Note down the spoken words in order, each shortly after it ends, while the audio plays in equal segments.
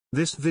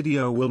This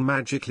video will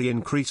magically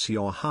increase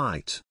your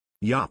height.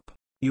 Yup,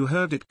 you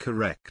heard it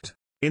correct.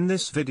 In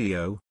this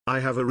video, I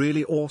have a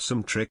really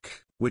awesome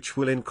trick, which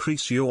will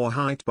increase your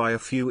height by a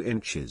few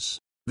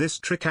inches. This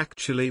trick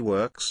actually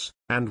works,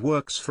 and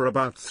works for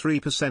about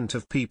 3%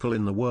 of people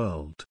in the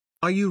world.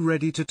 Are you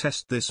ready to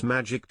test this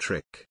magic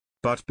trick?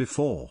 But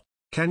before,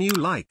 can you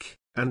like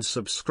and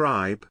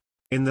subscribe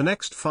in the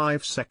next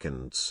 5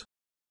 seconds?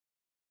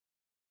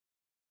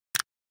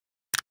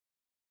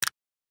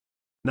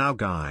 Now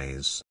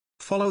guys,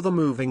 follow the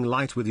moving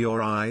light with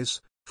your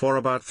eyes, for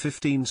about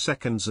 15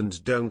 seconds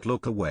and don't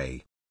look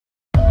away.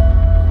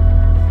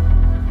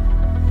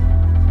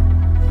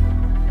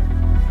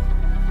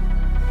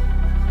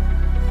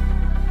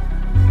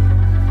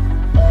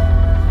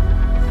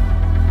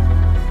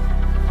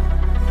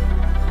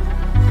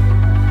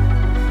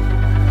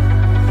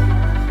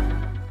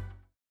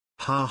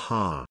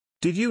 Haha,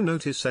 did you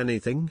notice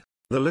anything?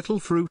 The little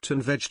fruit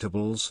and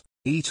vegetables,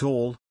 eat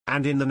all,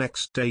 and in the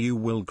next day you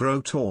will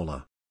grow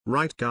taller.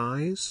 Right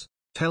guys?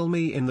 Tell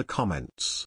me in the comments.